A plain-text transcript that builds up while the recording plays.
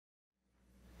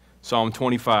Psalm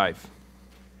 25.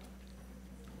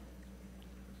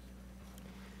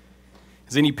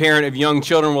 As any parent of young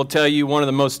children will tell you, one of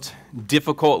the most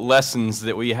difficult lessons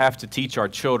that we have to teach our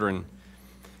children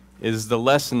is the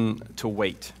lesson to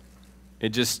wait. It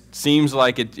just seems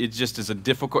like it just is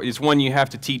it's one you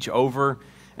have to teach over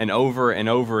and over and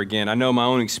over again. I know my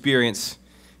own experience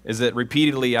is that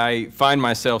repeatedly I find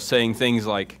myself saying things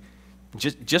like,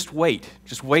 just wait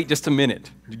just a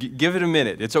minute. Give it a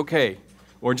minute, it's okay.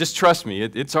 Or just trust me,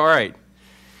 it's all right.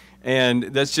 And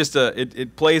that's just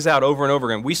it plays out over and over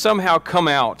again. We somehow come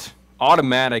out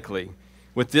automatically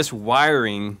with this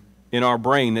wiring in our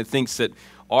brain that thinks that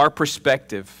our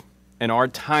perspective and our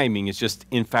timing is just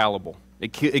infallible.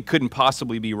 It couldn't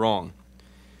possibly be wrong.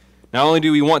 Not only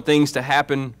do we want things to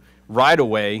happen right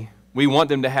away, we want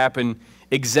them to happen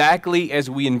exactly as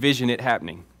we envision it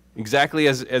happening, exactly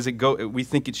as we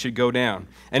think it should go down.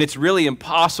 And it's really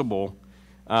impossible,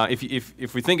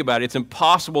 if we think about it, it's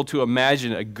impossible to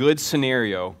imagine a good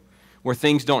scenario where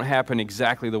things don't happen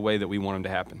exactly the way that we want them to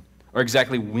happen, or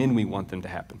exactly when we want them to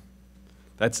happen.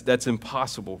 That's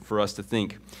impossible for us to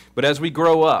think. But as we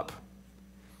grow up,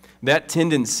 that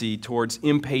tendency towards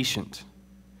impatient,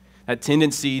 that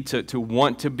tendency to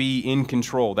want to be in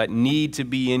control, that need to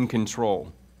be in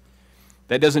control,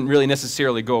 that doesn't really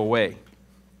necessarily go away.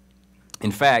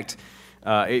 In fact,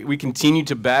 we continue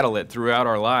to battle it throughout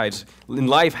our lives. In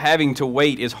life, having to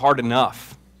wait is hard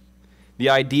enough. The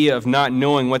idea of not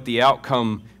knowing what the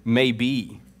outcome may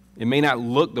be, it may not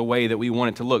look the way that we want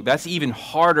it to look. That's even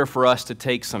harder for us to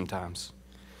take sometimes.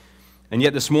 And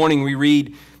yet this morning we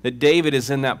read that David is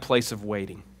in that place of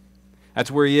waiting. That's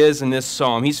where he is in this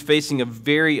psalm. He's facing a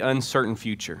very uncertain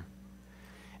future.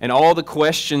 And all the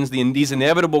questions, these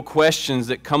inevitable questions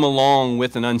that come along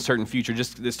with an uncertain future,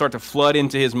 just they start to flood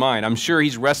into his mind. I'm sure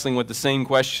he's wrestling with the same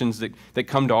questions that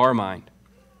come to our mind.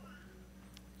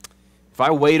 If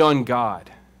I wait on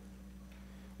God,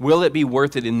 will it be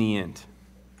worth it in the end?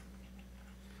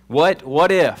 What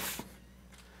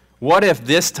if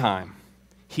this time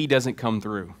He doesn't come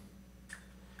through?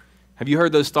 Have you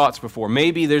heard those thoughts before?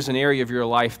 Maybe there's an area of your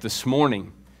life this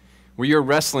morning where you're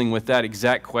wrestling with that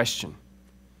exact question.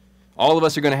 All of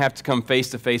us are going to have to come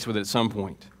face to face with it at some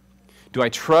point. Do I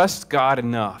trust God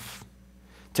enough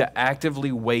to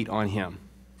actively wait on Him?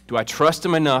 Do I trust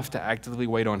Him enough to actively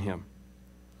wait on Him?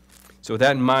 So with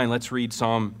that in mind, let's read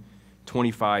Psalm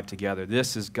 25 together.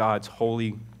 This is God's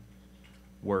holy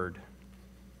word.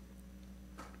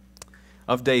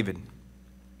 Of David.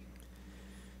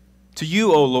 To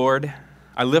you, O Lord,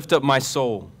 I lift up my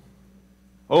soul.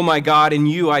 O my God, in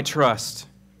you I trust.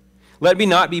 Let me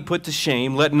not be put to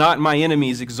shame. Let not my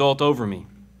enemies exult over me.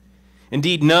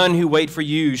 Indeed, none who wait for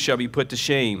you shall be put to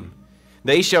shame.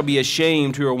 They shall be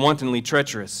ashamed who are wantonly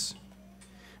treacherous.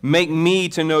 Make me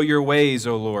to know your ways,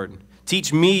 O Lord.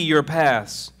 Teach me your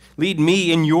paths. Lead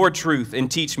me in your truth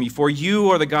and teach me, for you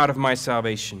are the God of my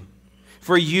salvation.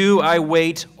 For you I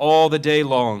wait all the day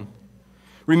long.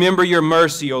 Remember your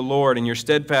mercy, O Lord, and your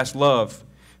steadfast love,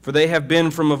 for they have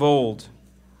been from of old.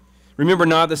 Remember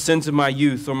not the sins of my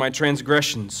youth or my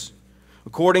transgressions.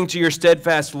 According to your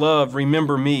steadfast love,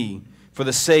 remember me, for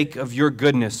the sake of your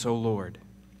goodness, O Lord.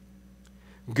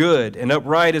 Good and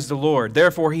upright is the Lord,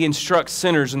 therefore He instructs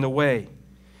sinners in the way.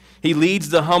 He leads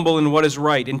the humble in what is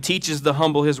right and teaches the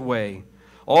humble His way.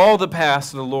 All the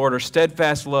paths of the Lord are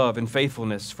steadfast love and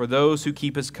faithfulness for those who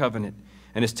keep His covenant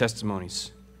and His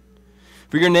testimonies.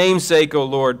 For your name's sake, O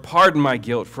Lord, pardon my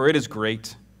guilt, for it is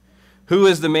great. Who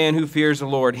is the man who fears the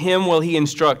Lord? Him will He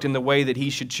instruct in the way that he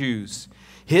should choose.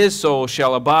 His soul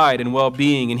shall abide in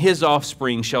well-being, and his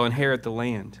offspring shall inherit the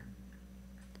land.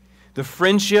 The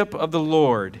friendship of the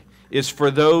Lord is for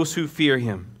those who fear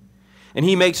Him, and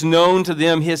He makes known to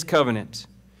them His covenant.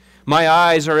 My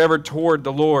eyes are ever toward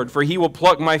the Lord, for He will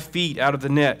pluck my feet out of the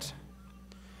net.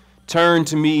 Turn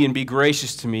to me and be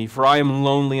gracious to me, for I am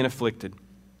lonely and afflicted.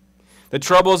 The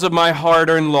troubles of my heart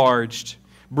are enlarged.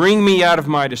 Bring me out of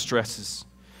my distresses.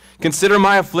 Consider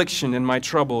my affliction and my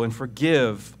trouble, and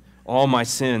forgive all my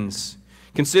sins.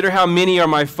 Consider how many are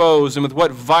my foes, and with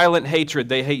what violent hatred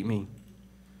they hate me.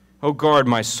 O guard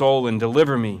my soul and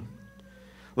deliver me.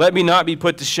 Let me not be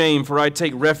put to shame, for I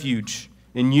take refuge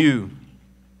in you.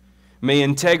 May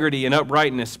integrity and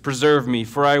uprightness preserve me,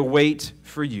 for I wait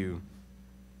for you.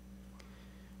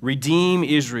 Redeem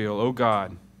Israel, O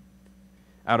God,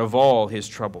 out of all his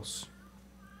troubles.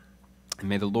 And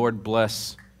may the Lord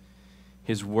bless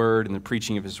His word and the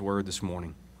preaching of His word this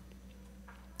morning.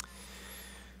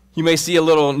 You may see a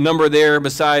little number there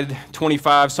beside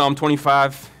 25, Psalm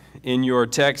 25 in your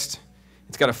text.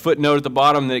 It's got a footnote at the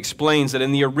bottom that explains that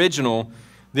in the original,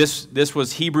 this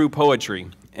was Hebrew poetry.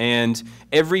 And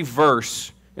every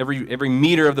verse, every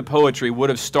meter of the poetry would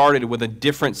have started with a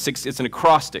different it's an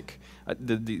acrostic.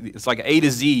 It's like A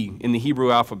to Z in the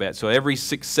Hebrew alphabet. So every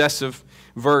successive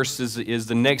verse is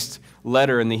the next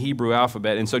letter in the Hebrew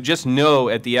alphabet. And so just know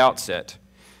at the outset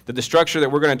that the structure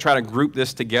that we're going to try to group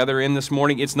this together in this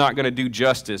morning, it's not going to do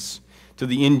justice to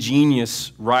the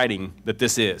ingenious writing that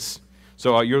this is.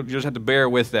 So you'll just have to bear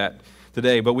with that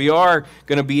today. But we are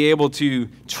going to be able to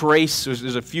trace,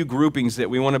 there's a few groupings that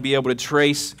we want to be able to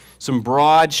trace some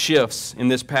broad shifts in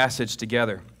this passage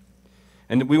together.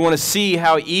 And we want to see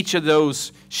how each of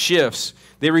those shifts,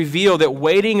 they reveal that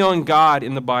waiting on God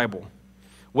in the Bible,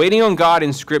 waiting on God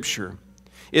in Scripture,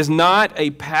 is not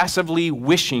a passively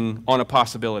wishing on a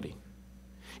possibility.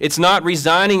 It's not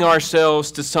resigning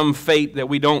ourselves to some fate that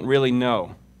we don't really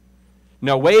know.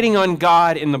 No, waiting on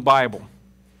God in the Bible,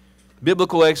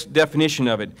 biblical definition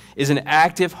of it, is an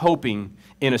active hoping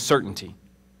in a certainty.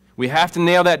 We have to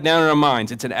nail that down in our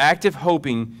minds. It's an active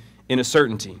hoping in a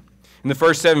certainty. In the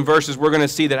first 7 verses, we're going to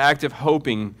see that active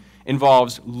hoping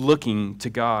involves looking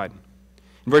to God.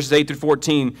 In verses 8 through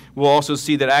 14, we'll also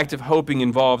see that active hoping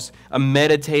involves a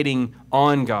meditating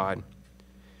on God.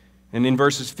 And in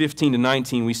verses 15 to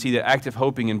 19, we see that active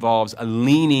hoping involves a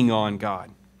leaning on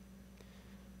God.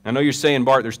 I know you're saying,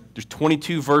 Bart, there's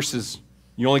 22 verses.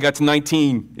 You only got to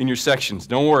 19 in your sections.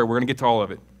 Don't worry, we're going to get to all of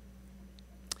it.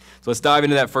 So let's dive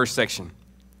into that first section.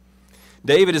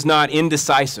 David is not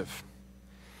indecisive.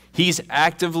 He's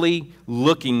actively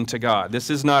looking to God. This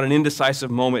is not an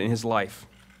indecisive moment in his life.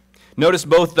 Notice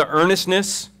both the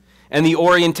earnestness and the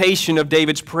orientation of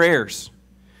David's prayers.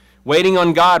 Waiting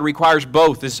on God requires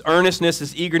both this earnestness,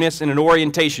 this eagerness, and an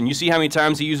orientation. You see how many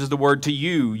times he uses the word to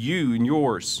you, and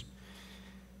yours.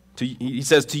 He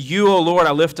says, "To you, O Lord,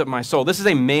 I lift up my soul." This is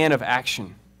a man of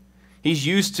action. He's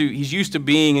used to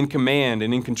being in command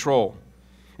and in control.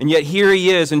 And yet here he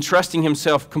is entrusting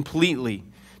himself completely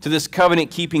to this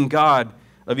covenant-keeping God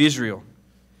of Israel.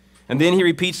 And then he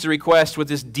repeats the request with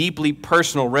this deeply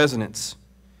personal resonance.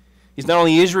 He's not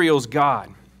only Israel's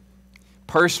God,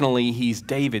 personally, he's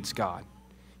David's God.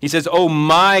 He says, "Oh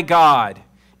my God,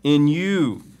 in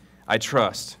you I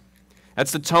trust."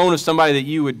 That's the tone of somebody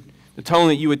the tone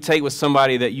that you would take with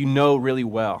somebody that you know really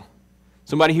well.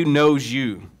 Somebody who knows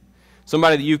you.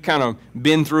 Somebody that you've kind of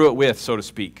been through it with, so to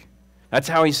speak. That's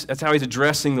how he's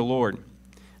addressing the Lord.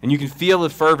 And you can feel the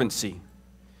fervency.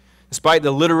 Despite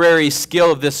the literary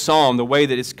skill of this psalm, the way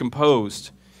that it's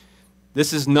composed,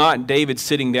 this is not David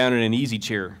sitting down in an easy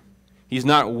chair. He's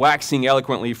not waxing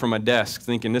eloquently from a desk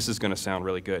thinking this is going to sound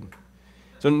really good.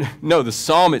 So no, the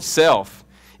psalm itself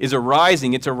is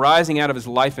arising. It's arising out of his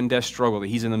life and death struggle that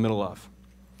he's in the middle of.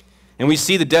 And we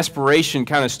see the desperation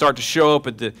kind of start to show up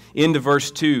at the end of verse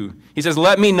 2. He says,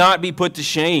 "Let me not be put to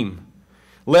shame.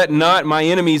 Let not my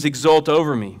enemies exult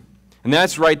over me." And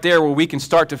that's right there where we can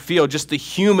start to feel just the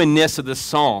humanness of this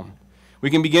psalm. We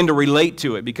can begin to relate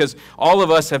to it because all of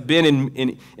us have been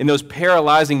in those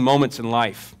paralyzing moments in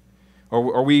life.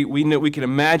 Or we can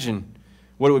imagine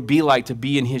what it would be like to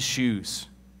be in his shoes.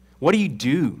 What do you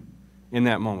do in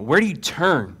that moment? Where do you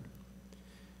turn?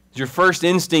 Is your first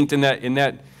instinct in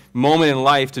that moment in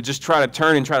life to just try to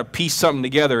turn and try to piece something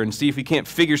together and see if you can't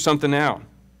figure something out?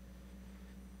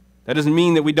 That doesn't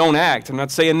mean that we don't act. I'm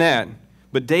not saying that.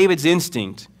 But David's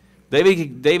instinct,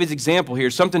 David's example here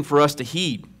is something for us to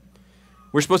heed.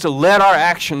 We're supposed to let our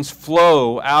actions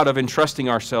flow out of entrusting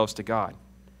ourselves to God.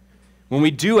 When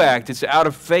we do act, it's out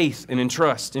of faith and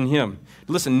trust in him.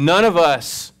 Listen, none of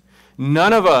us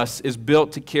is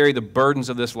built to carry the burdens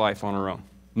of this life on our own.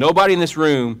 Nobody in this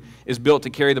room is built to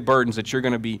carry the burdens that you're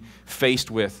going to be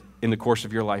faced with in the course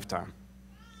of your lifetime.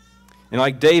 And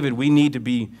like David, we need to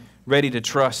be ready to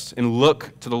trust and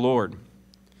look to the Lord.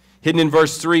 Hidden in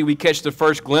verse 3, we catch the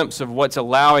first glimpse of what's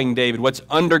allowing David, what's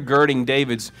undergirding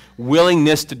David's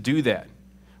willingness to do that.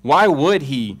 Why would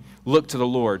he look to the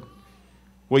Lord?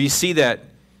 Well, you see that,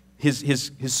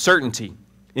 his certainty.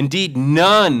 Indeed,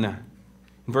 none,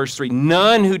 in verse 3,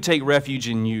 none who take refuge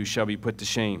in you shall be put to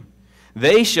shame.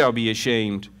 They shall be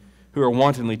ashamed who are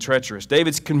wantonly treacherous.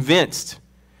 David's convinced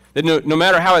that no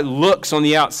matter how it looks on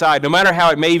the outside, no matter how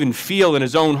it may even feel in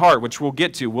his own heart, which we'll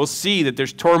get to, we'll see that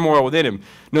there's turmoil within him.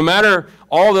 No matter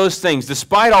all those things,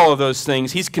 despite all of those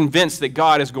things, he's convinced that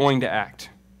God is going to act,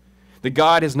 that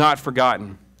God has not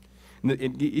forgotten.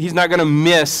 He's not going to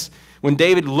miss. When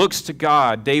David looks to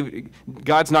God,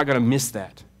 God's not going to miss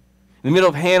that. In the middle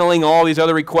of handling all these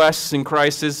other requests and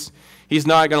crises, he's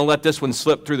not going to let this one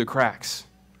slip through the cracks.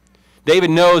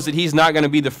 David knows that he's not going to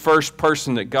be the first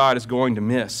person that God is going to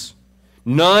miss.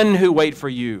 None who wait for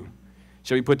you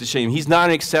shall be put to shame. He's not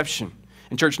an exception.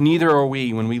 And church, neither are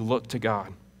we when we look to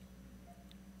God.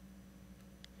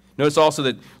 Notice also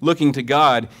that looking to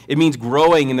God, it means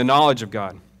growing in the knowledge of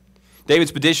God.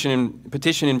 David's petition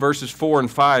in verses 4 and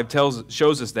 5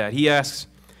 shows us that. He asks,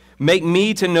 "Make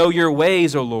me to know your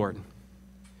ways, O Lord.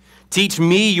 Teach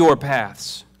me your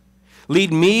paths.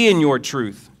 Lead me in your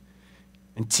truth,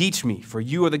 and teach me, for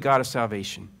you are the God of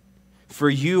salvation.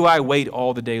 For you I wait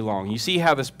all the day long." You see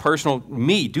how this personal,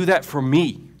 me, do that for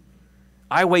me.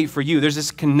 I wait for you. There's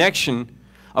this connection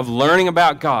of learning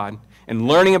about God and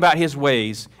learning about his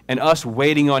ways and us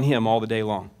waiting on him all the day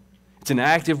long. It's an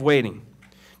active waiting.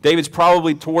 David's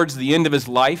probably towards the end of his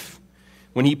life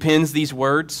when he pens these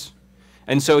words.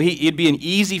 And so it'd be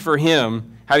easy for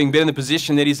him, having been in the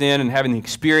position that he's in and having the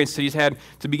experience that he's had,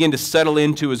 to begin to settle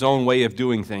into his own way of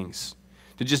doing things,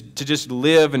 to just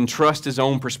live and trust his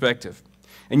own perspective.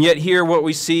 And yet here what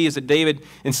we see is that David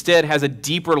instead has a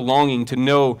deeper longing to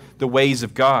know the ways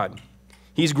of God.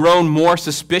 He's grown more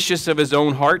suspicious of his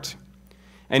own heart,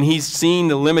 and he's seen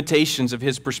the limitations of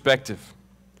his perspective.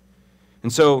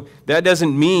 And so that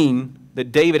doesn't mean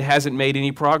that David hasn't made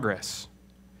any progress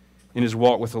in his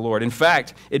walk with the Lord. In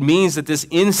fact, it means that this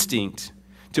instinct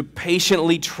to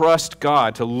patiently trust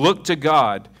God, to look to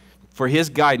God for his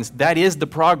guidance, that is the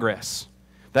progress.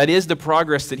 That is the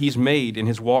progress that he's made in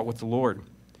his walk with the Lord.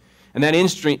 And that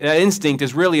instinct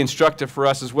is really instructive for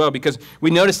us as well, because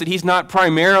we notice that he's not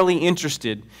primarily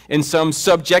interested in some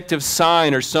subjective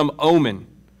sign or some omen.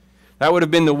 That would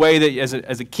have been the way that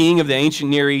as a king of the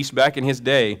ancient Near East back in his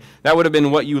day, that would have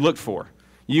been what you looked for.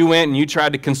 You went and you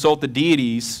tried to consult the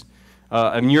deities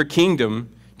in your kingdom,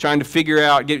 trying to figure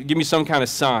out, give me some kind of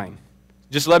sign.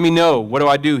 Just let me know, what do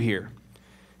I do here?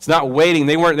 It's not waiting.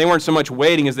 They weren't so much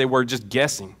waiting as they were just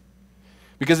guessing,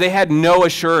 because they had no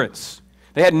assurance.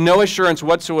 They had no assurance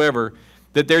whatsoever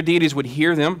that their deities would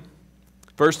hear them,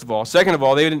 first of all. Second of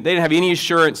all, they didn't have any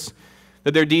assurance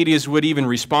that their deities would even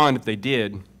respond if they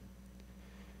did.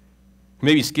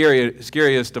 Maybe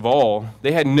scariest of all,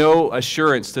 they had no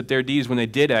assurance that their deities, when they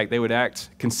did act, they would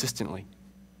act consistently.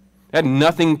 They had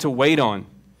nothing to wait on.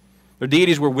 Their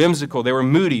deities were whimsical. They were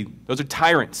moody. Those are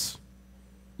tyrants.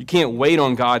 You can't wait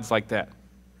on gods like that.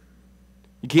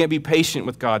 You can't be patient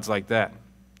with gods like that.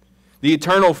 The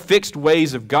eternal fixed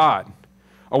ways of God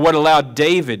are what allowed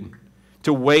David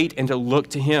to wait and to look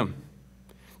to him,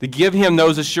 to give him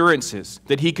those assurances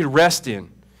that he could rest in.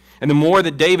 And the more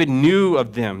that David knew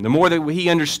of them, the more that he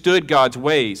understood God's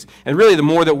ways, and really the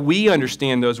more that we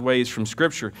understand those ways from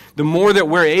Scripture, the more that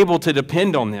we're able to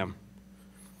depend on them.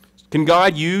 Can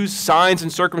God use signs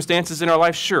and circumstances in our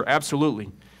life? Sure,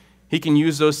 absolutely. He can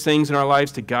use those things in our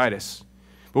lives to guide us.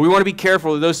 But we want to be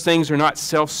careful that those things are not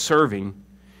self-serving.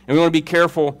 And we want to be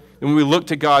careful that when we look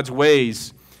to God's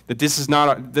ways, that this is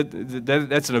not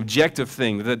that's an objective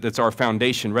thing, that's our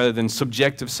foundation, rather than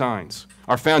subjective signs.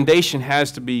 Our foundation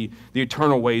has to be the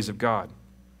eternal ways of God.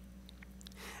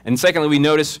 And secondly, we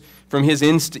notice from his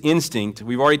instinct,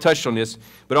 we've already touched on this,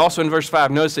 but also in verse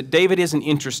 5, notice that David isn't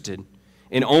interested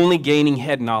in only gaining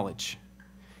head knowledge.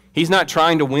 He's not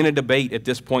trying to win a debate at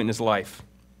this point in his life.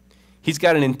 He's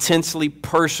got an intensely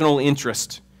personal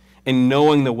interest in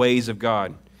knowing the ways of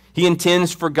God. He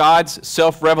intends for God's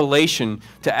self-revelation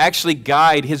to actually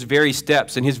guide his very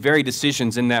steps and his very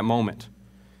decisions in that moment.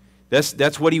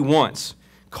 That's what he wants.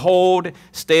 Cold,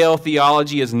 stale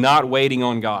theology is not waiting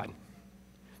on God.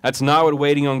 That's not what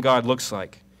waiting on God looks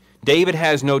like. David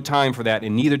has no time for that,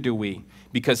 and neither do we,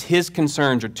 because his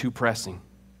concerns are too pressing.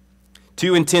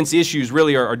 Two intense issues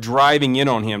really are driving in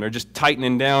on him. They're just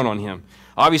tightening down on him.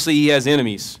 Obviously, he has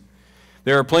enemies.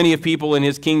 There are plenty of people in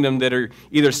his kingdom that are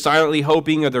either silently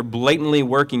hoping or they're blatantly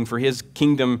working for his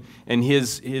kingdom and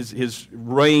his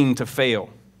reign to fail.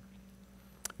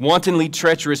 Wantonly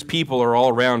treacherous people are all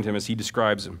around him, as he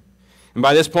describes them. And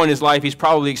by this point in his life, he's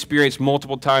probably experienced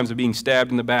multiple times of being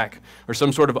stabbed in the back or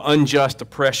some sort of unjust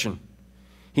oppression.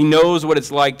 He knows what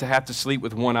it's like to have to sleep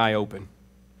with one eye open.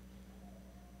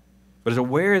 But as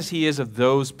aware as he is of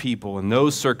those people and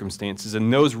those circumstances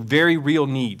and those very real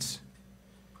needs,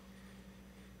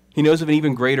 he knows of an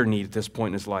even greater need at this point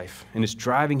in his life, and it's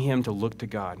driving him to look to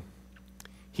God.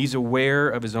 He's aware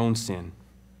of his own sin.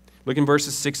 Look in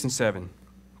verses 6 and 7.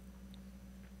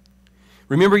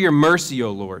 Remember your mercy,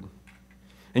 O Lord,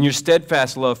 and your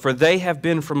steadfast love, for they have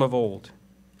been from of old.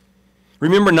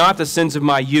 Remember not the sins of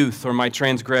my youth or my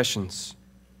transgressions.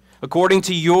 According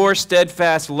to your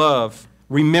steadfast love,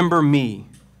 remember me,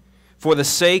 for the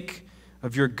sake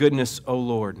of your goodness, O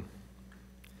Lord.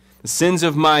 The sins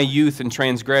of my youth and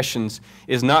transgressions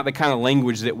is not the kind of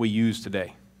language that we use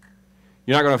today.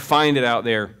 You're not going to find it out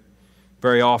there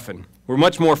very often. We're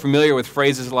much more familiar with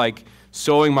phrases like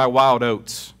sowing my wild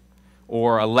oats,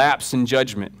 or a lapse in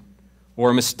judgment,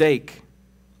 or a mistake.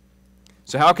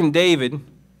 So how can David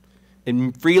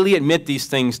freely admit these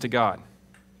things to God?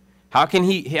 How can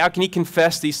he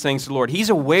confess these things to the Lord? He's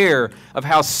aware of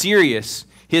how serious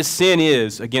his sin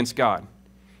is against God.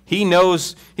 He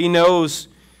knows the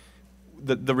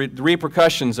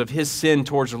repercussions of his sin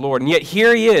towards the Lord. And yet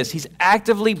here he is. He's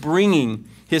actively bringing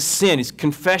his sin, his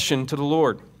confession to the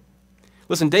Lord.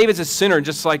 Listen, David's a sinner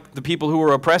just like the people who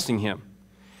were oppressing him.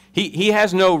 He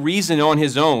has no reason on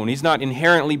his own. He's not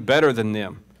inherently better than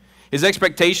them. His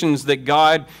expectations that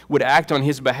God would act on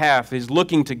his behalf, his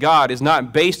looking to God, is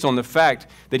not based on the fact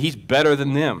that he's better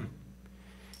than them.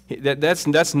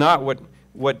 That's not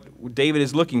what David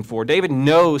is looking for. David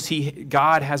knows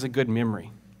God has a good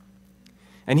memory.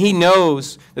 And he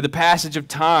knows that the passage of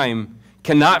time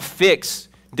cannot fix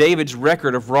David's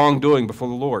record of wrongdoing before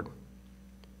the Lord.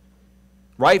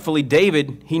 Rightfully,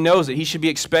 David, he knows that he should be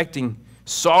expecting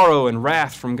sorrow and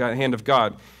wrath from the hand of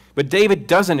God. But David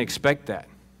doesn't expect that.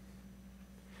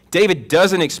 David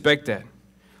doesn't expect that.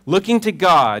 Looking to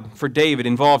God for David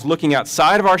involves looking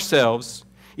outside of ourselves,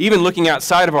 even looking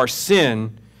outside of our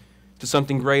sin, to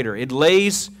something greater. It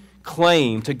lays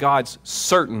claim to God's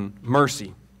certain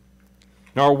mercy.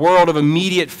 In our world of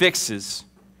immediate fixes,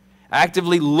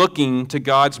 actively looking to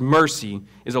God's mercy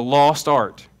is a lost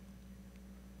art.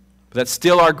 But that's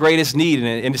still our greatest need,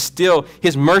 and it's still,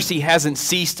 His mercy hasn't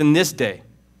ceased in this day.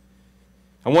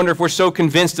 I wonder if we're so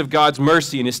convinced of God's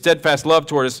mercy and His steadfast love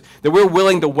toward us that we're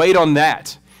willing to wait on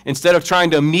that instead of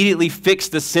trying to immediately fix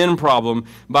the sin problem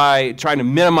by trying to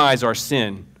minimize our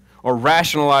sin or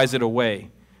rationalize it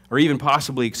away or even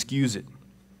possibly excuse it.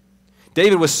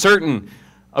 David was certain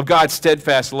of God's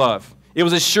steadfast love. It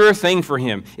was a sure thing for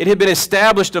him. It had been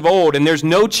established of old, and there's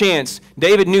no chance,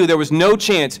 David knew there was no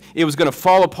chance it was going to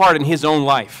fall apart in his own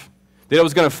life, that it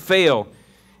was going to fail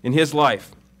in his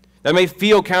life. That may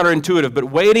feel counterintuitive, but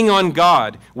waiting on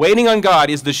God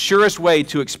is the surest way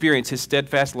to experience His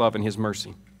steadfast love and His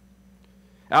mercy.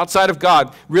 Outside of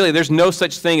God, really, there's no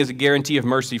such thing as a guarantee of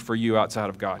mercy for you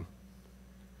outside of God.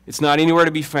 It's not anywhere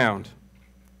to be found.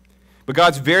 But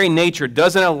God's very nature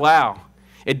doesn't allow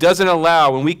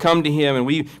when we come to Him and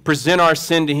we present our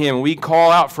sin to Him, and we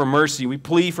call out for mercy, we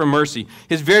plead for mercy,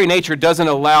 His very nature doesn't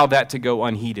allow that to go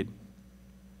unheeded.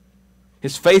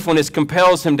 His faithfulness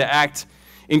compels Him to act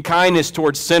in kindness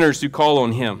towards sinners who call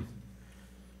on Him.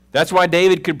 That's why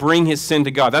David could bring his sin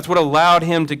to God. That's what allowed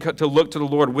him to look to the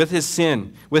Lord with his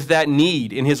sin, with that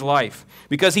need in his life.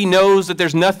 Because he knows that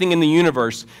there's nothing in the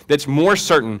universe that's more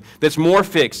certain, that's more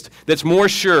fixed, that's more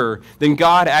sure than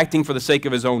God acting for the sake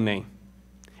of His own name.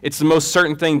 It's the most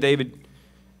certain thing David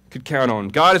could count on.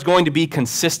 God is going to be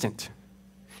consistent.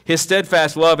 His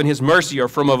steadfast love and His mercy are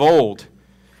from of old,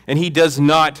 and He does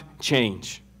not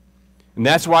change. And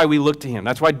that's why we look to Him.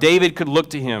 That's why David could look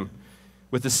to Him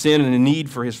with the sin and the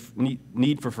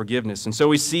need for forgiveness. And so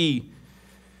we see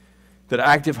that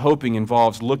active hoping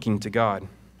involves looking to God.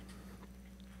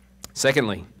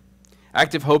 Secondly,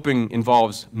 active hoping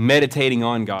involves meditating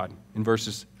on God in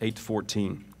verses 8 to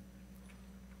 14. In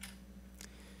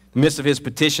the midst of his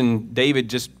petition, David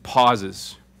just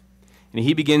pauses, and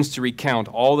he begins to recount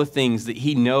all the things that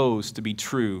he knows to be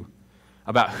true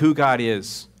about who God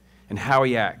is and how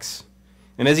He acts.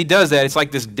 And as he does that, it's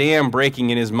like this dam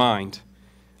breaking in his mind.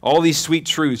 All these sweet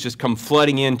truths just come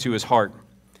flooding into his heart.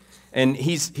 And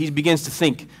he begins to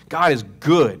think, God is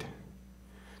good.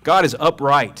 God is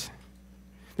upright.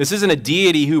 This isn't a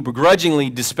deity who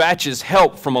begrudgingly dispatches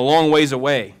help from a long ways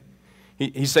away.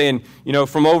 He's saying,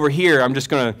 from over here, I'm just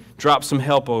going to drop some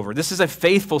help over. This is a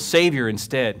faithful Savior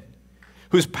instead,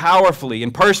 who's powerfully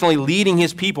and personally leading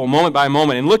His people moment by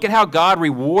moment. And look at how God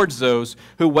rewards those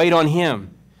who wait on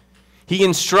Him. He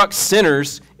instructs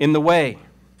sinners in the way.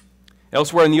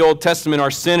 Elsewhere in the Old Testament,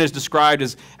 our sin is described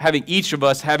as each of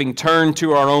us having turned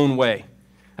to our own way.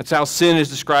 That's how sin is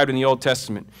described in the Old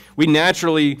Testament. We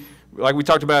naturally, like we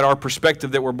talked about, our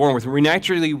perspective that we're born with, we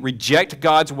naturally reject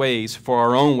God's ways for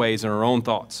our own ways and our own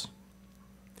thoughts.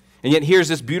 And yet here's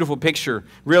this beautiful picture,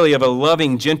 really, of a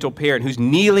loving, gentle parent who's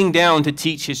kneeling down to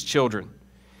teach his children.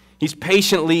 He's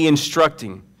patiently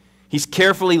instructing. He's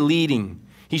carefully leading.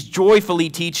 He's joyfully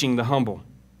teaching the humble.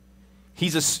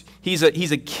 He's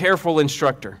a careful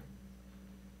instructor.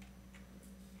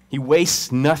 He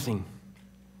wastes nothing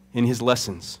in his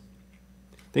lessons.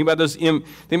 Think about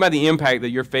the impact that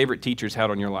your favorite teachers had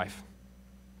on your life.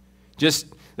 Just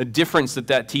the difference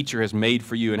that teacher has made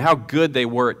for you and how good they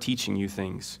were at teaching you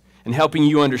things and helping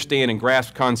you understand and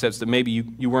grasp concepts that maybe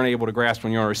you weren't able to grasp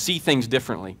on your own, or see things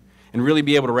differently and really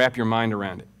be able to wrap your mind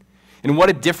around it. And what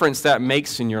a difference that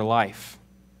makes in your life.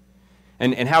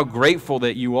 And how grateful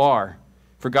that you are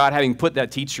for God having put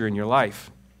that teacher in your life.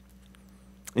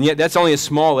 And yet that's only a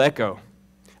small echo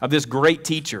of this great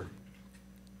teacher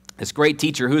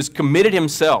who has committed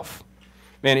himself.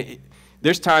 Man,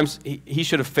 there's times he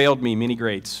should have failed me many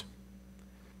grades,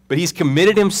 but he's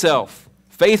committed himself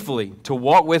faithfully to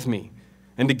walk with me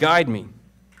and to guide me.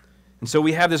 And so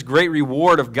we have this great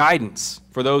reward of guidance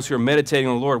for those who are meditating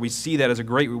on the Lord. We see that as a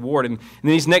great reward. And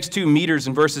these next 2 meters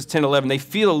in verses 10 and 11, they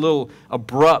feel a little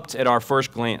abrupt at our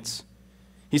first glance.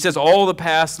 He says, all the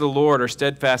paths of the Lord are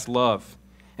steadfast love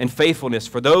and faithfulness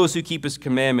for those who keep his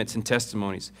commandments and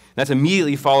testimonies. That's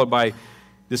immediately followed by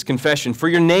this confession. For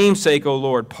your name's sake, O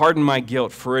Lord, pardon my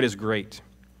guilt, for it is great.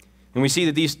 And we see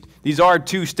that these are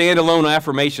 2 standalone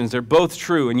affirmations. They're both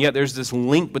true, and yet there's this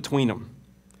link between them.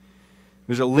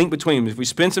 There's a link between them. If we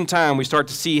spend some time, we start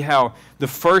to see how the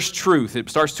first truth, it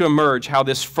starts to emerge, how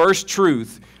this first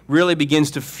truth really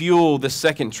begins to fuel the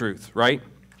second truth, right?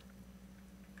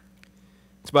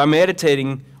 It's by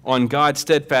meditating on God's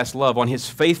steadfast love, on his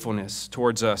faithfulness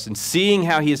towards us, and seeing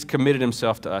how he has committed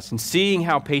himself to us, and seeing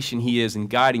how patient he is in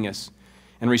guiding us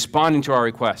and responding to our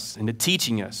requests and to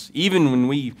teaching us, even when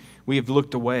we have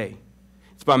looked away.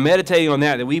 It's by meditating on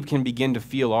that we can begin to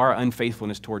feel our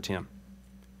unfaithfulness towards him.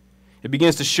 It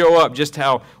begins to show up just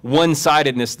how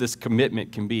one-sidedness this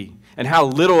commitment can be, and how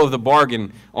little of the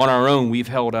bargain on our own we've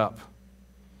held up.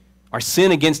 Our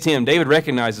sin against him, David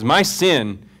recognizes, my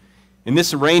sin in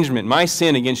this arrangement, my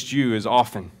sin against you is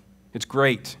often. It's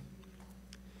great.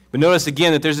 But notice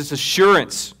again that there's this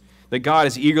assurance that God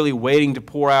is eagerly waiting to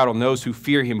pour out on those who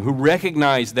fear him, who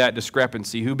recognize that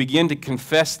discrepancy, who begin to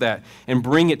confess that and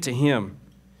bring it to him.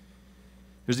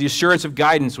 There's the assurance of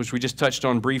guidance, which we just touched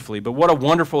on briefly, but what a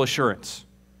wonderful assurance.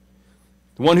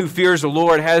 The one who fears the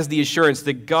Lord has the assurance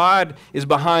that God is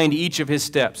behind each of his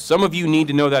steps. Some of you need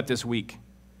to know that this week.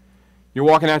 You're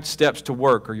walking out steps to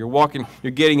work, or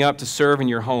you're getting up to serve in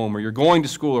your home, or you're going to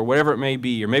school, or whatever it may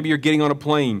be, or maybe you're getting on a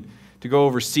plane to go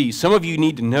overseas. Some of you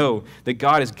need to know that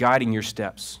God is guiding your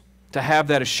steps, to have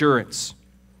that assurance.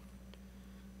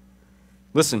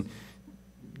 Listen,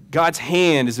 God's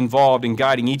hand is involved in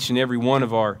guiding each and every one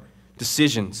of our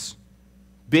decisions,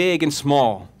 big and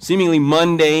small, seemingly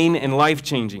mundane and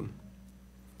life-changing.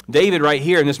 David right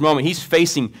here in this moment, he's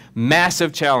facing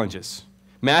massive challenges.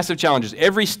 Massive challenges.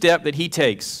 Every step that he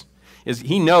takes,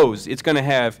 he knows it's going to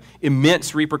have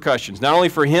immense repercussions, not only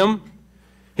for him,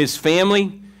 his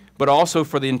family, but also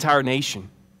for the entire nation.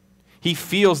 He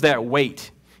feels that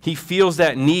weight. He feels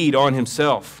that need on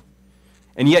himself.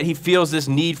 And yet he feels this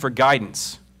need for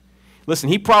guidance. Listen,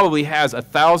 he probably has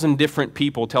 1,000 different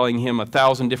people telling him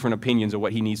 1,000 different opinions of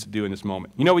what he needs to do in this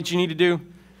moment. You know what you need to do?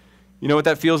 You know what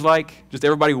that feels like? Just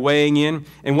everybody weighing in.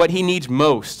 And what he needs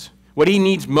most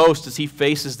as he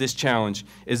faces this challenge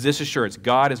is this assurance: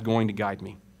 God is going to guide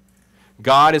me.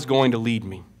 God is going to lead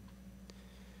me.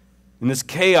 In this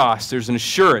chaos, there's an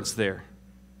assurance there.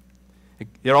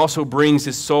 It also brings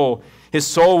his soul. His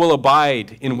soul will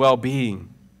abide in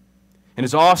well-being, and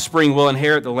his offspring will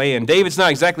inherit the land. David's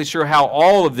not exactly sure how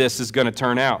all of this is going to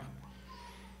turn out.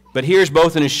 But here's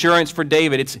both an assurance for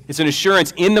David. It's an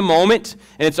assurance in the moment,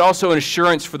 and it's also an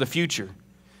assurance for the future,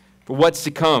 for what's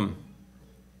to come.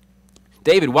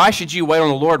 David, why should you wait on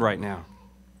the Lord right now?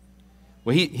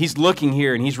 Well, he's looking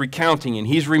here, and he's recounting, and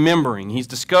he's remembering. He's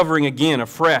discovering again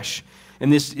afresh in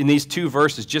these 2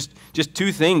 verses, just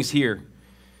 2 things here.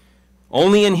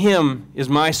 Only in him is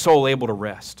my soul able to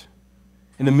rest.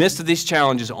 In the midst of these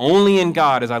challenges, only in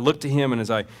God, as I look to him and as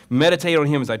I meditate on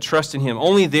him, as I trust in him,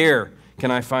 only there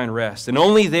can I find rest. And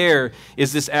only there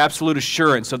is this absolute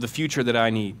assurance of the future that I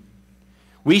need.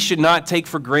 We should not take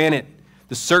for granted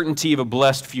the certainty of a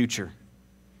blessed future.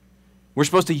 We're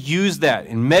supposed to use that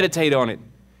and meditate on it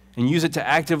and use it to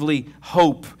actively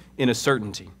hope in a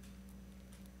certainty.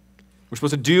 We're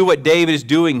supposed to do what David is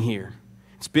doing here.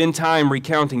 Spend time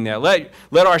recounting that.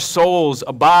 Let our souls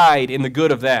abide in the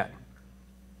good of that.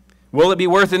 Will it be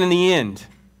worth it in the end?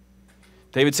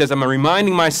 David says, I'm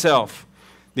reminding myself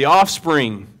the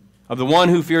offspring of the one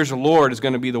who fears the Lord is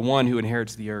going to be the one who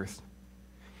inherits the earth.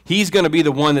 He's going to be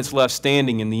the one that's left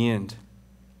standing in the end.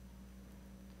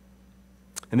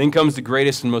 And then comes the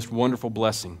greatest and most wonderful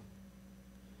blessing,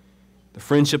 the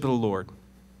friendship of the Lord.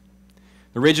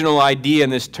 The original idea in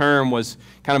this term was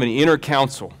kind of an inner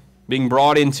counsel, being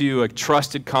brought into a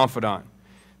trusted confidant,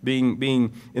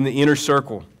 being in the inner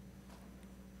circle.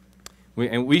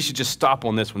 And we should just stop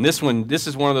on this one. This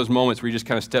is one of those moments where you just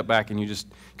kind of step back and you just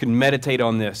can meditate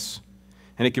on this.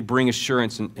 And it could bring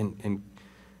assurance and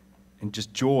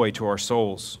just joy to our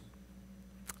souls.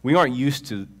 We aren't used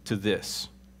to this.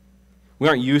 We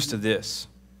aren't used to this.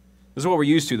 This is what we're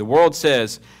used to. The world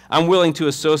says, I'm willing to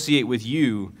associate with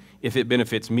you if it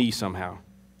benefits me somehow.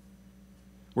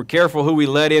 We're careful who we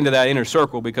let into that inner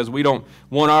circle because we don't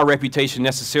want our reputation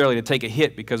necessarily to take a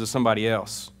hit because of somebody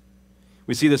else.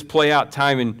 We see this play out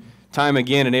time and time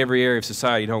again in every area of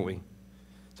society, don't we?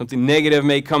 Something negative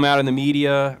may come out in the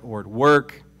media or at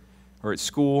work or at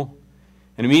school,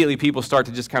 and immediately people start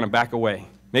to just kind of back away,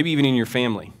 maybe even in your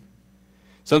family.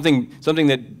 Something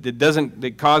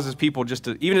that causes people just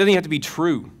to, even it doesn't have to be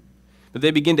true, but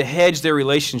they begin to hedge their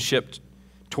relationship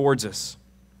towards us.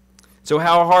 So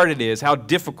how hard it is, how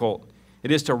difficult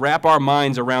it is to wrap our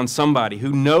minds around somebody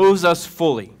who knows us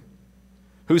fully,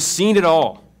 who's seen it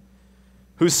all,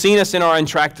 who's seen us in our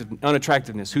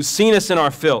unattractiveness, who's seen us in our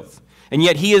filth, and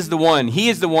yet he is the one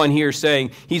here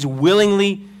saying he's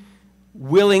willing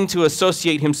to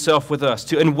associate himself with us,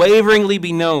 to unwaveringly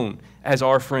be known as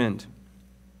our friend.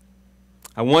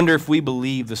 I wonder if we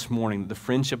believe this morning that the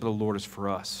friendship of the Lord is for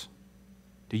us.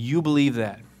 Do you believe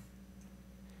that?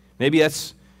 Maybe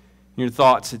that's your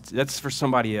thoughts. That's for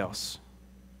somebody else.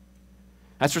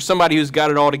 That's for somebody who's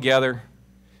got it all together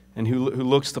and who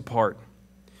looks the part.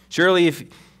 Surely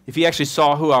if he actually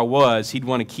saw who I was, he'd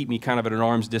want to keep me kind of at an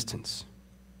arm's distance.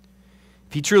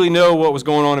 If he truly knew what was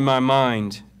going on in my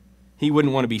mind, he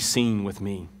wouldn't want to be seen with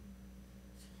me.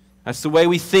 That's the way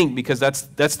we think because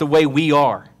that's the way we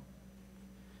are.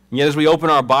 And yet as we open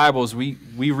our Bibles, we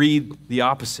read the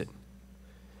opposite.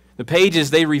 The pages,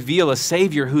 they reveal a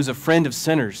Savior who's a friend of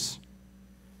sinners.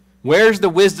 Where's the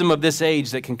wisdom of this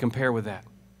age that can compare with that?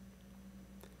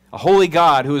 A holy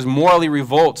God who is morally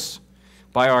revolts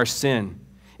by our sin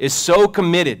is so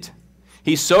committed.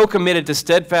 He's so committed to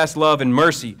steadfast love and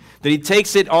mercy that he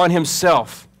takes it on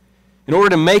himself in order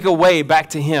to make a way back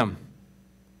to him.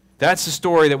 That's the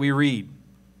story that we read.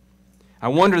 I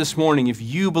wonder this morning if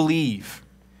you believe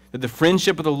that the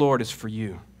friendship of the Lord is for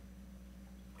you.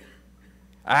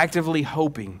 Actively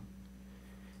hoping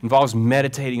involves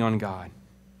meditating on God.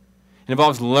 It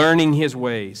involves learning his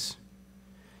ways.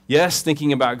 Yes,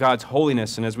 thinking about God's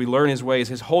holiness, and as we learn his ways,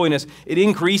 his holiness, it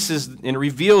increases and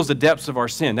reveals the depths of our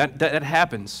sin. That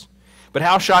happens. But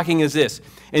how shocking is this?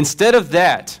 Instead of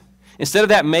that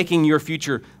making your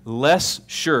future less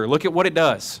sure, look at what it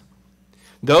does.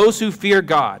 Those who fear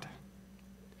God,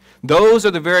 those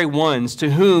are the very ones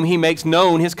to whom he makes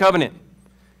known his covenant.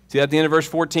 See that at the end of verse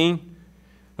 14?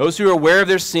 Those who are aware of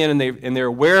their sin and they're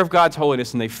aware of God's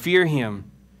holiness and they fear him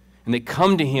and they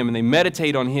come to him and they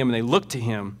meditate on him and they look to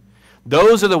him,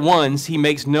 those are the ones he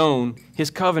makes known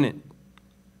his covenant.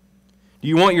 Do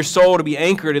you want your soul to be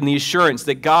anchored in the assurance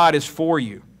that God is for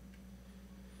you?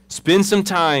 Spend some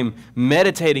time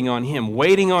meditating on him,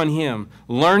 waiting on him,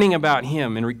 learning about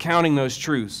him, and recounting those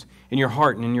truths in your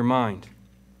heart and in your mind.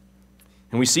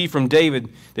 And we see from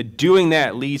David that doing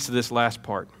that leads to this last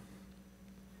part.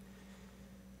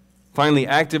 Finally,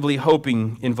 actively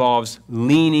hoping involves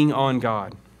leaning on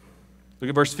God. Look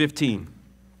at verse 15.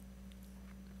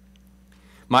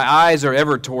 My eyes are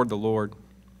ever toward the Lord,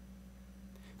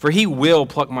 for he will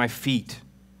pluck my feet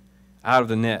out of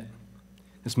the net.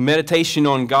 This meditation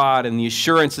on God and the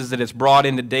assurances that it's brought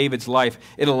into David's life,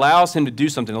 it allows him to do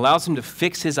something. It allows him to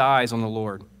fix his eyes on the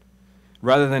Lord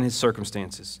rather than his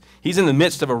circumstances. He's in the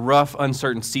midst of a rough,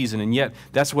 uncertain season, and yet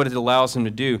that's what it allows him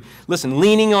to do. Listen,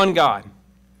 leaning on God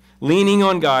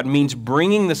means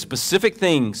bringing the specific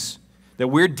things that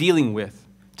we're dealing with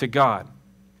to God.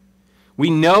 We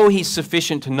know he's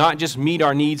sufficient to not just meet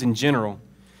our needs in general,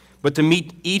 but to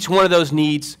meet each one of those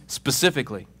needs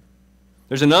specifically.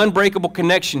 There's an unbreakable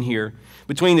connection here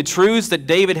between the truths that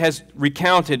David has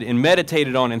recounted and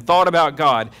meditated on and thought about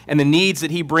God and the needs that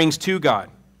he brings to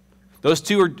God. Those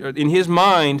two are, in his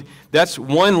mind, that's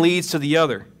one leads to the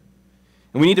other.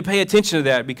 And we need to pay attention to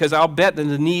that because I'll bet that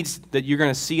the needs that you're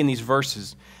going to see in these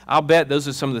verses, I'll bet those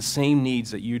are some of the same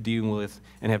needs that you're dealing with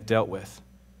and have dealt with.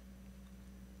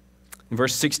 In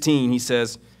verse 16, he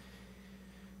says,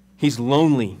 he's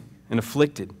lonely and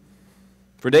afflicted.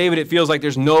 For David, it feels like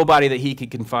there's nobody that he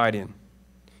could confide in.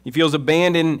 He feels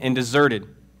abandoned and deserted.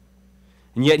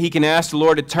 And yet he can ask the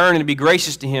Lord to turn and to be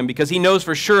gracious to him because he knows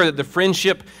for sure that the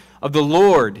friendship of the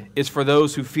Lord is for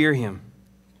those who fear him.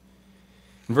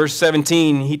 In verse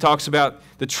 17, he talks about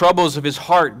the troubles of his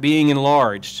heart being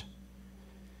enlarged.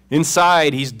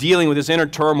 Inside, he's dealing with this inner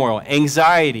turmoil,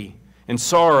 anxiety, and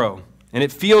sorrow. And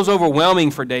it feels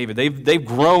overwhelming for David. They've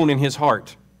grown in his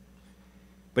heart.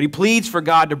 But he pleads for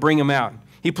God to bring him out.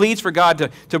 He pleads for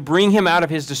God to bring him out of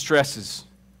his distresses.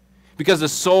 Because the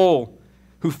soul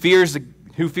who fears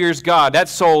God, that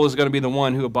soul is going to be the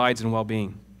one who abides in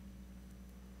well-being.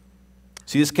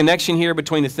 See this connection here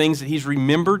between the things that he's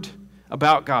remembered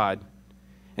about God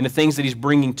and the things that he's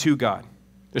bringing to God.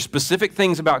 There's specific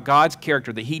things about God's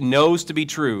character that he knows to be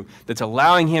true that's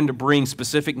allowing him to bring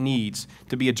specific needs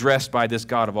to be addressed by this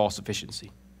God of all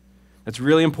sufficiency. That's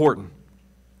really important.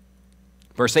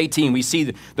 Verse 18, we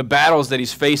see the battles that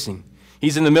he's facing.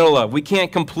 He's in the middle of. We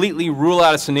can't completely rule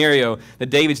out a scenario that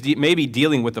David's maybe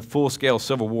dealing with a full-scale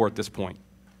civil war at this point.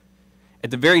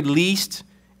 At the very least,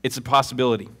 it's a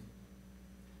possibility.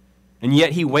 And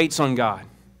yet he waits on God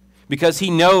because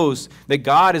he knows that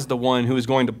God is the one who is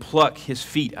going to pluck his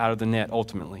feet out of the net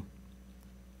ultimately.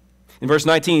 In verse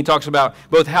 19, he talks about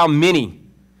both how many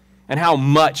and how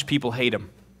much people hate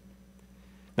him.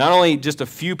 Not only just a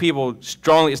few people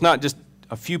strongly, it's not just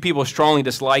a few people strongly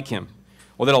dislike him,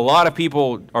 or that a lot of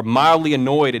people are mildly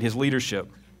annoyed at his leadership.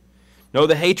 No,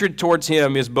 the hatred towards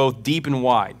him is both deep and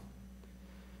wide.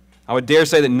 I would dare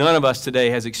say that none of us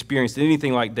today has experienced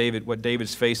anything like what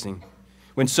David's facing,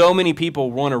 when so many people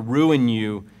want to ruin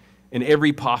you in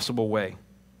every possible way.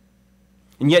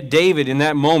 And yet David, in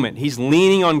that moment, he's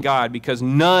leaning on God because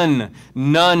none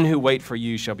who wait for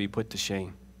you shall be put to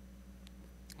shame.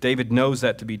 David knows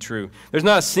that to be true. There's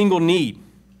not a single need.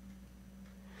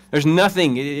 There's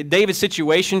nothing. David's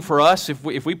situation for us,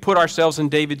 if we put ourselves in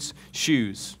David's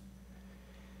shoes,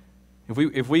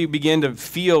 if we begin to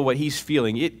feel what he's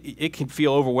feeling, it can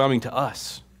feel overwhelming to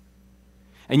us.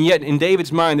 And yet, in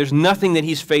David's mind, there's nothing that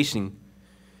he's facing.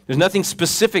 There's nothing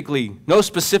specifically, no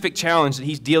specific challenge that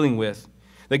he's dealing with,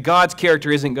 that God's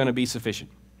character isn't going to be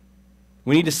sufficient.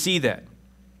 We need to see that.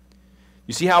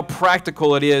 You see how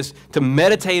practical it is to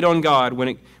meditate on God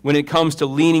when it comes to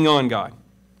leaning on God.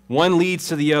 One leads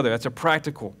to the other. That's a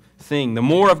practical thing. The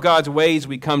more of God's ways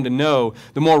we come to know,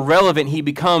 the more relevant he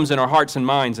becomes in our hearts and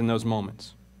minds in those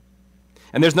moments.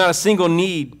 And there's not a single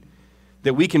need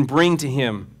that we can bring to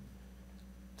him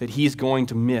that he's going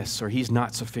to miss or he's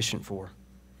not sufficient for.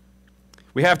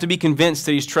 We have to be convinced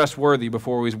that he's trustworthy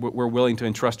before we're willing to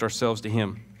entrust ourselves to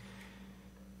him.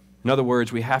 In other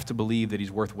words, we have to believe that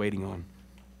he's worth waiting on.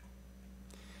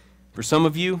 For some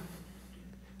of you,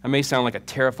 that may sound like a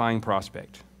terrifying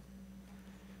prospect.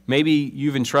 Maybe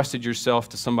you've entrusted yourself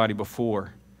to somebody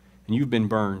before and you've been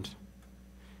burned.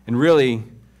 And really,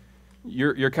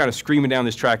 you're kind of screaming down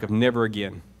this track of never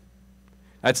again.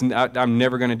 I'm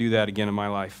never going to do that again in my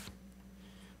life.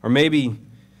 Or maybe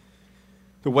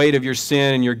the weight of your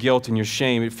sin and your guilt and your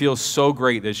shame, it feels so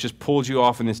great that it's just pulled you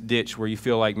off in this ditch where you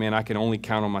feel like, man, I can only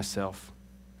count on myself.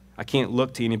 I can't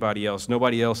look to anybody else.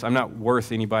 Nobody else. I'm not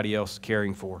worth anybody else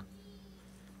caring for.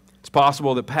 It's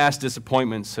possible that past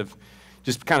disappointments have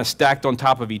just kind of stacked on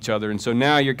top of each other, and so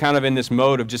now you're kind of in this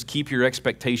mode of just keep your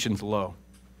expectations low.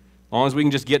 As long as we can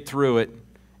just get through it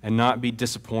and not be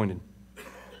disappointed.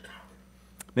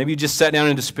 Maybe you just sat down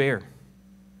in despair.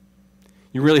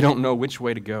 You really don't know which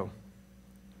way to go.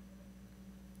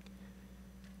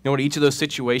 You know what each of those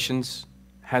situations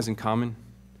has in common?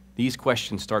 These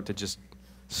questions start to just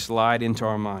slide into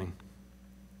our mind.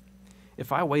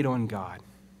 If I wait on God,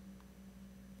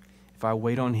 if I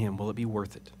wait on him, will it be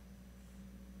worth it?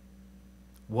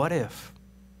 What if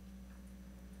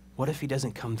he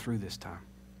doesn't come through this time?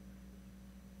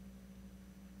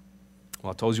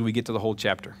 Well, I told you we get to the whole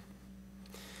chapter.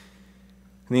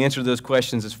 And the answer to those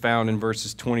questions is found in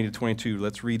verses 20 to 22.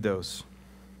 Let's read those.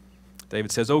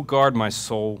 David says, "O guard my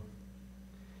soul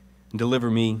and deliver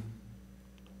me.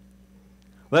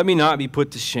 Let me not be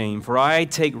put to shame, for I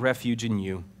take refuge in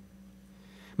you.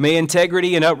 May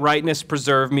integrity and uprightness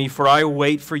preserve me, for I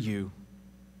wait for you.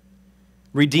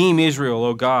 Redeem Israel,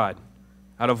 O God,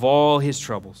 out of all his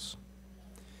troubles."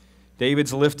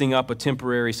 David's lifting up a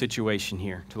temporary situation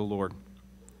here to the Lord.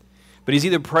 But he's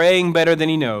either praying better than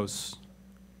he knows,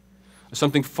 or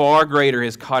something far greater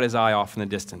has caught his eye off in the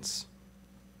distance.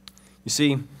 You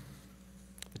see,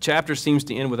 the chapter seems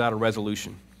to end without a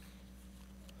resolution.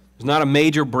 There's not a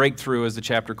major breakthrough as the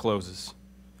chapter closes.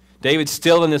 David's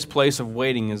still in this place of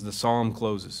waiting as the psalm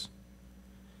closes.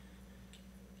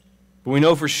 But we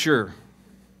know for sure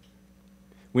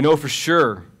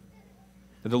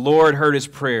that the Lord heard his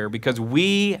prayer because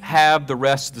we have the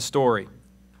rest of the story.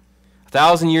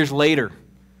 1,000 years later,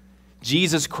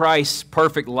 Jesus Christ's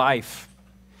perfect life,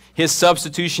 his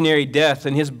substitutionary death,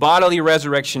 and his bodily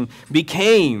resurrection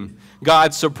became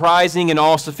God's surprising and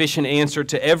all-sufficient answer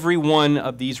to every one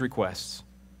of these requests.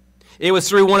 It was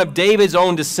through one of David's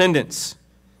own descendants.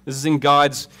 This is in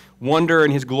God's wonder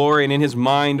and his glory and in his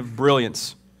mind of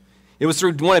brilliance. It was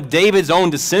through one of David's own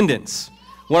descendants,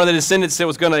 one of the descendants that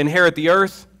was going to inherit the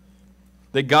earth,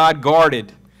 that God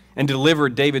guarded and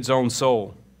delivered David's own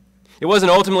soul. It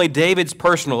wasn't ultimately David's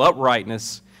personal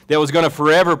uprightness that was going to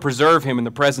forever preserve him in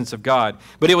the presence of God,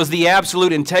 but it was the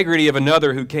absolute integrity of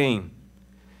another who came.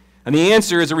 And the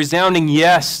answer is a resounding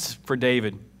yes for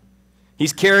David.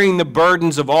 He's carrying the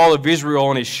burdens of all of Israel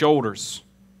on his shoulders.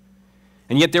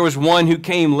 And yet there was one who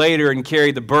came later and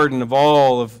carried the burden of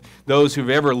all of those who've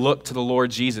ever looked to the Lord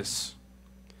Jesus.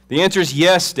 The answer is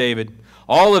yes, David.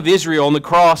 All of Israel on the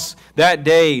cross that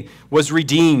day was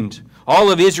redeemed.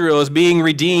 All of Israel is being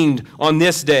redeemed on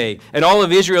this day. And all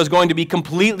of Israel is going to be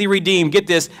completely redeemed, get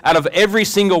this, out of every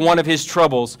single one of his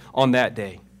troubles on that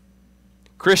day.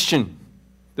 Christian,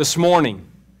 this morning,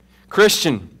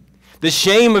 Christian, the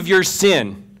shame of your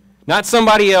sin, not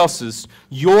somebody else's,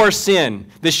 your sin,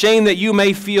 the shame that you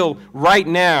may feel right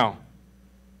now,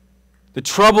 the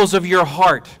troubles of your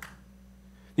heart,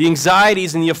 the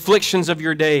anxieties and the afflictions of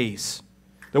your days,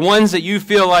 the ones that you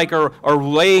feel like are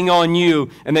laying on you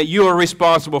and that you are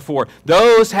responsible for,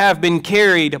 those have been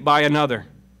carried by another.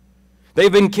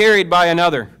 They've been carried by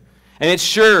another. And it's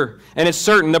sure and it's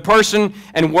certain the person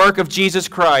and work of Jesus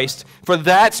Christ for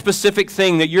that specific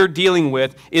thing that you're dealing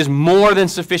with is more than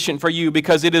sufficient for you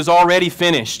because it is already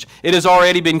finished. It has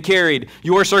already been carried.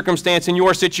 Your circumstance and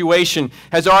your situation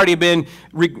has already been,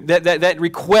 that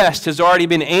request has already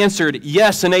been answered,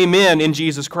 yes and amen, in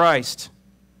Jesus Christ.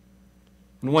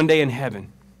 And one day in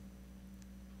heaven,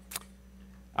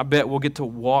 I bet we'll get to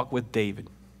walk with David.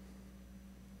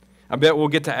 I bet we'll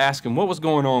get to ask him, what was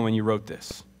going on when you wrote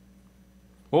this?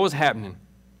 What was happening?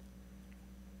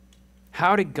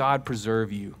 How did God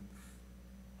preserve you?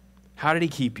 How did he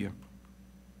keep you?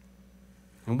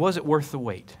 And was it worth the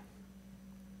wait?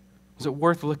 Was it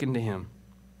worth looking to him?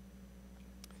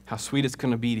 How sweet it's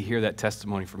going to be to hear that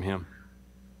testimony from him.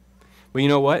 But you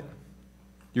know what?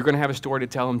 You're going to have a story to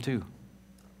tell him too.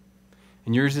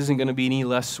 And yours isn't going to be any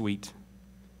less sweet.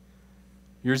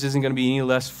 Yours isn't going to be any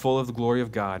less full of the glory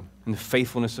of God and the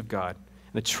faithfulness of God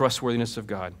and the trustworthiness of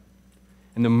God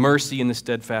and the mercy and the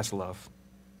steadfast love.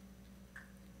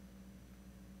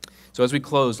 So as we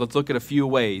close, let's look at a few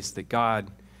ways that God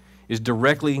is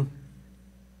directly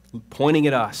pointing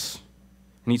at us,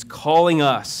 and he's calling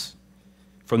us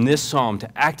from this psalm to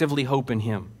actively hope in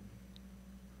him.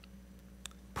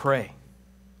 Pray.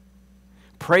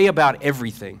 Pray about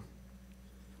everything.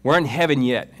 We're in heaven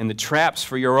yet, and the traps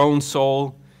for your own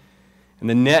soul and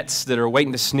the nets that are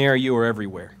waiting to snare you are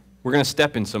everywhere. We're going to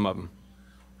step in some of them.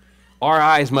 Our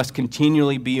eyes must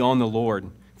continually be on the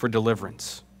Lord for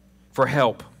deliverance, for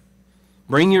help.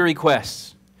 Bring your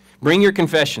requests. Bring your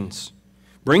confessions.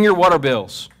 Bring your water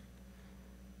bills.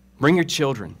 Bring your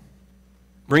children.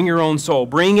 Bring your own soul.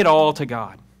 Bring it all to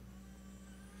God.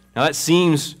 Now that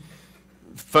seems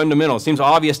fundamental. It seems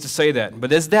obvious to say that.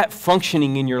 But is that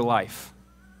functioning in your life?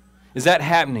 Is that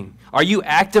happening? Are you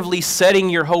actively setting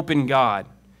your hope in God,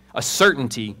 a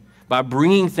certainty, by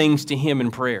bringing things to him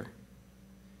in prayer?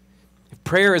 If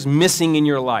prayer is missing in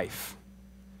your life,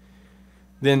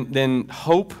 then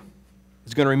hope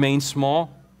is going to remain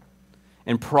small,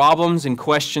 and problems and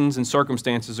questions and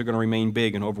circumstances are going to remain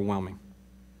big and overwhelming.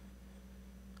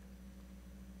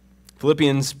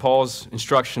 Philippians, Paul's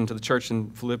instruction to the church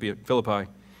in Philippi,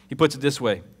 he puts it this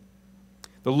way: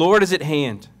 the Lord is at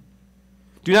hand.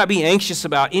 Do not be anxious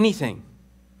about anything,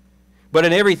 but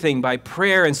in everything, by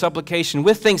prayer and supplication,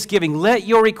 with thanksgiving, let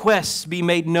your requests be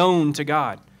made known to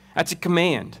God. That's a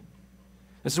command.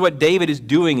 This is what David is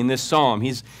doing in this psalm.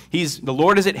 The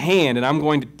Lord is at hand, and I'm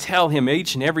going to tell him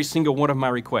each and every single one of my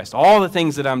requests, all the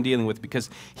things that I'm dealing with, because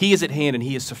he is at hand and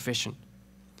he is sufficient.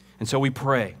 And so we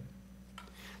pray.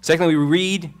 Secondly, we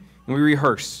read and we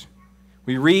rehearse.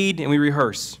 We read and we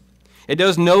rehearse. It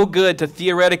does no good to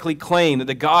theoretically claim that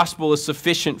the gospel is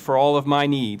sufficient for all of my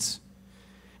needs,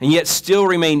 and yet still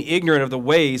remain ignorant of the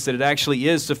ways that it actually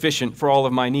is sufficient for all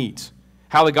of my needs.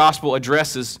 How the gospel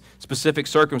addresses specific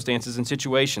circumstances and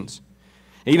situations.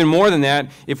 And even more than that,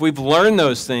 if we've learned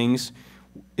those things,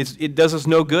 it does us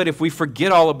no good if we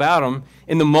forget all about them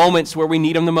in the moments where we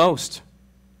need them the most.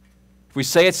 If we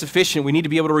say it's sufficient, we need to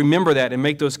be able to remember that and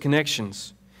make those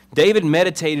connections. David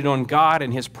meditated on God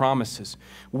and his promises.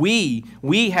 We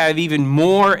have even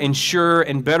more and surer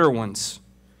and better ones.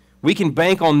 We can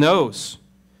bank on those.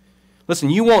 Listen,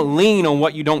 you won't lean on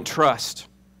what you don't trust.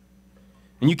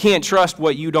 And you can't trust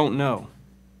what you don't know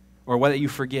or what you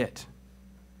forget.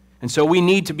 And so we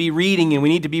need to be reading and we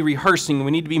need to be rehearsing and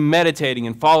we need to be meditating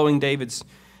and following David's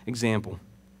example.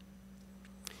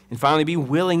 And finally, be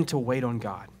willing to wait on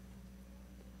God.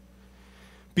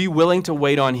 Be willing to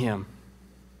wait on him.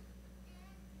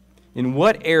 In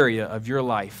what area of your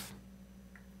life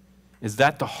is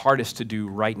that the hardest to do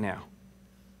right now?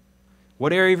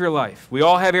 What area of your life? We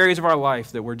all have areas of our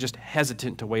life that we're just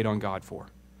hesitant to wait on God for.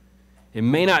 It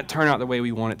may not turn out the way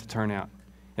we want it to turn out.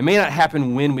 It may not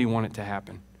happen when we want it to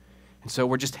happen. And so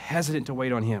we're just hesitant to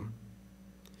wait on him.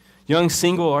 Young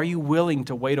single, are you willing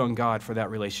to wait on God for that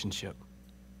relationship?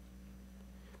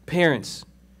 Parents,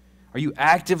 are you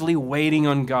actively waiting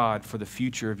on God for the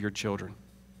future of your children?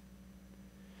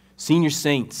 Senior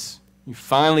saints, you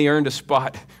finally earned a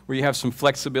spot where you have some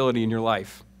flexibility in your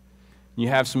life. You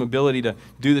have some ability to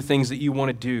do the things that you want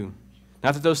to do.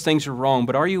 Not that those things are wrong,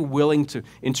 but are you willing to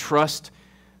entrust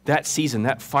that season,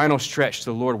 that final stretch to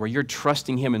the Lord where you're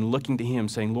trusting Him and looking to Him,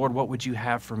 saying, Lord, what would you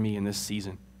have for me in this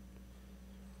season?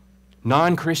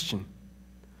 Non-Christian,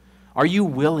 are you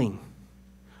willing?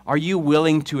 Are you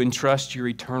willing to entrust your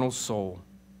eternal soul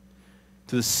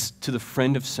to the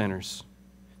friend of sinners,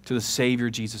 to the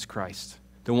Savior Jesus Christ,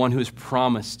 the one who has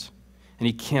promised, and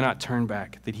He cannot turn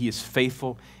back, that He is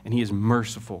faithful and He is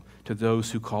merciful to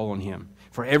those who call on Him?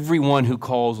 For everyone who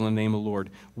calls on the name of the Lord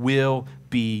will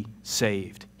be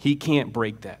saved. He can't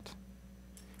break that.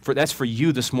 That's for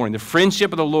you this morning. The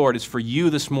friendship of the Lord is for you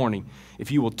this morning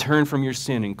if you will turn from your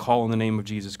sin and call on the name of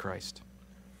Jesus Christ.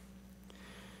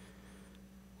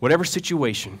 Whatever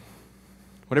situation,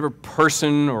 whatever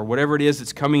person or whatever it is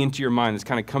that's coming into your mind, that's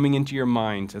kind of coming into your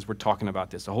mind as we're talking about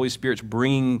this, the Holy Spirit's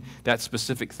bringing that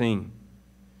specific thing.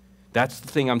 That's the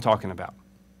thing I'm talking about.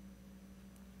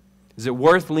 Is it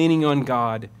worth leaning on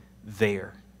God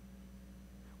there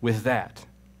with that?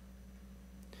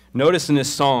 Notice in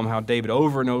this psalm how David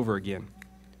over and over again,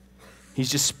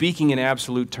 he's just speaking in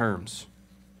absolute terms.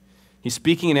 He's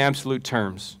speaking in absolute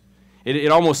terms.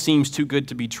 It almost seems too good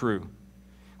to be true.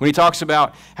 When he talks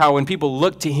about how when people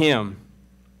look to Him,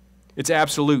 it's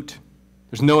absolute.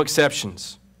 There's no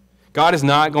exceptions. God is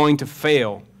not going to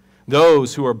fail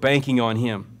those who are banking on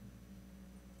Him.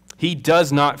 He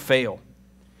does not fail.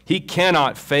 He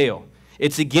cannot fail.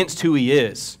 It's against who He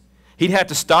is. He'd have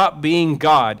to stop being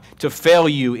God to fail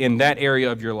you in that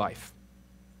area of your life.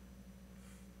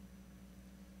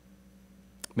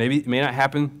 Maybe it may not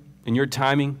happen in your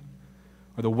timing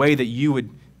or the way that you would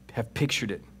have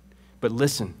pictured it. But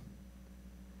listen,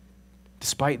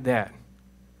 despite that,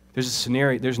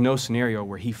 there's no scenario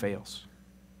where He fails.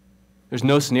 There's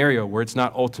no scenario where it's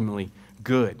not ultimately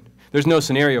good. There's no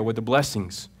scenario where the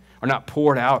blessings are not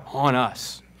poured out on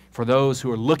us for those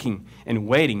who are looking and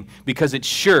waiting because it's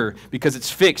sure, because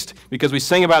it's fixed, because we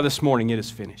sang about this morning, it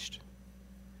is finished.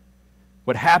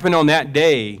 What happened on that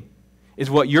day is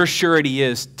what your surety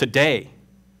is today.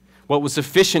 What was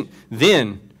sufficient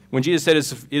then, when Jesus said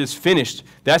it is finished,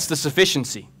 that's the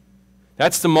sufficiency.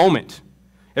 That's the moment.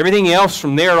 Everything else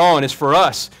from there on is for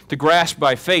us to grasp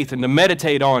by faith and to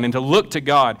meditate on and to look to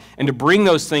God and to bring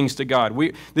those things to God.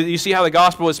 You see how the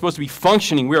gospel is supposed to be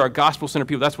functioning. We're a gospel-centered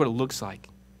people. That's what it looks like.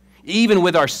 Even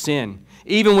with our sin,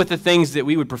 even with the things that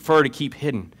we would prefer to keep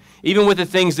hidden, even with the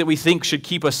things that we think should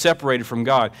keep us separated from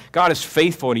God, God is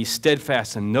faithful and He's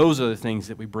steadfast, and those are the things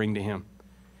that we bring to Him.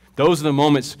 Those are the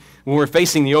moments when we're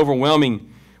facing the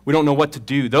overwhelming, we don't know what to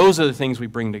do. Those are the things we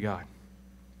bring to God.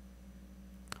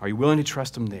 Are you willing to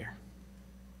trust Him there?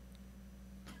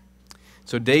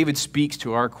 So David speaks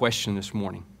to our question this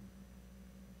morning.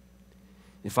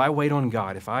 If I wait on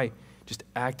God, if I just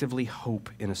actively hope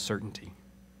in a certainty,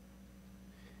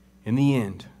 in the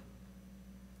end,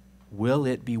 will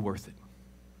it be worth it?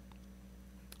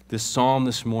 This psalm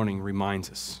this morning reminds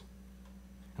us,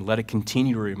 and let it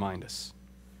continue to remind us.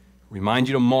 Remind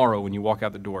you tomorrow when you walk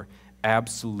out the door,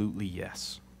 absolutely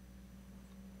yes.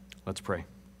 Let's pray.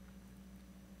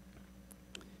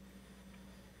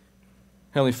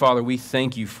 Heavenly Father, we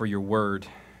thank You for Your word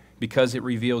because it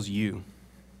reveals You.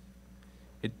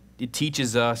 It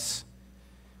teaches us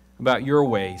about Your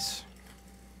ways.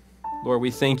 Lord,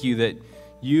 we thank You that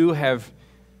You have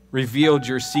revealed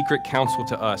Your secret counsel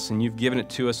to us, and You've given it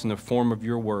to us in the form of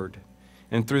Your word.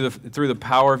 And through the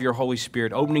power of Your Holy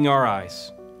Spirit, opening our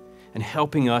eyes and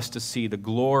helping us to see the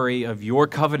glory of Your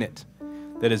covenant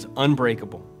that is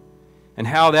unbreakable and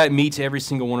how that meets every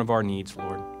single one of our needs,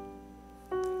 Lord.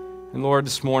 And Lord,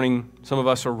 this morning, some of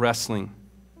us are wrestling,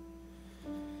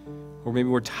 or maybe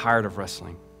we're tired of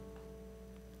wrestling,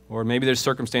 or maybe there's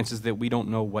circumstances that we don't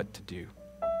know what to do.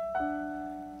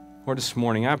 Lord, this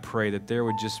morning, I pray that there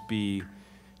would just be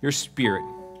Your Spirit,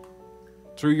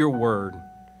 through Your word,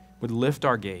 would lift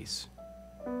our gaze.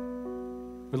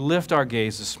 Would lift our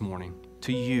gaze this morning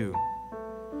to You,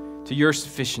 to Your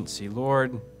sufficiency.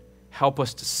 Lord, help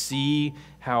us to see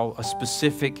how a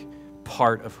specific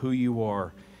part of who You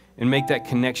are and make that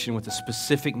connection with a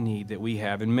specific need that we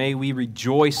have. And may we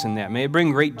rejoice in that. May it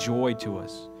bring great joy to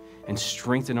us and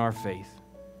strengthen our faith.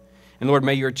 And Lord,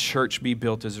 may Your church be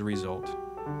built as a result.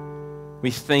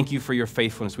 We thank You for Your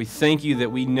faithfulness. We thank You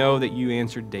that we know that You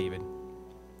answered David.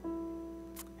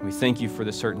 And we thank You for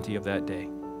the certainty of that day.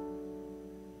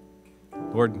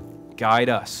 Lord, guide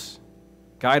us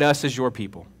Guide us as your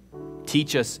people.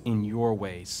 Teach us in your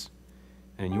ways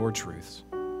and in your truths.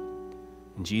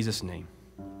 In Jesus' name,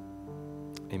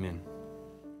 amen.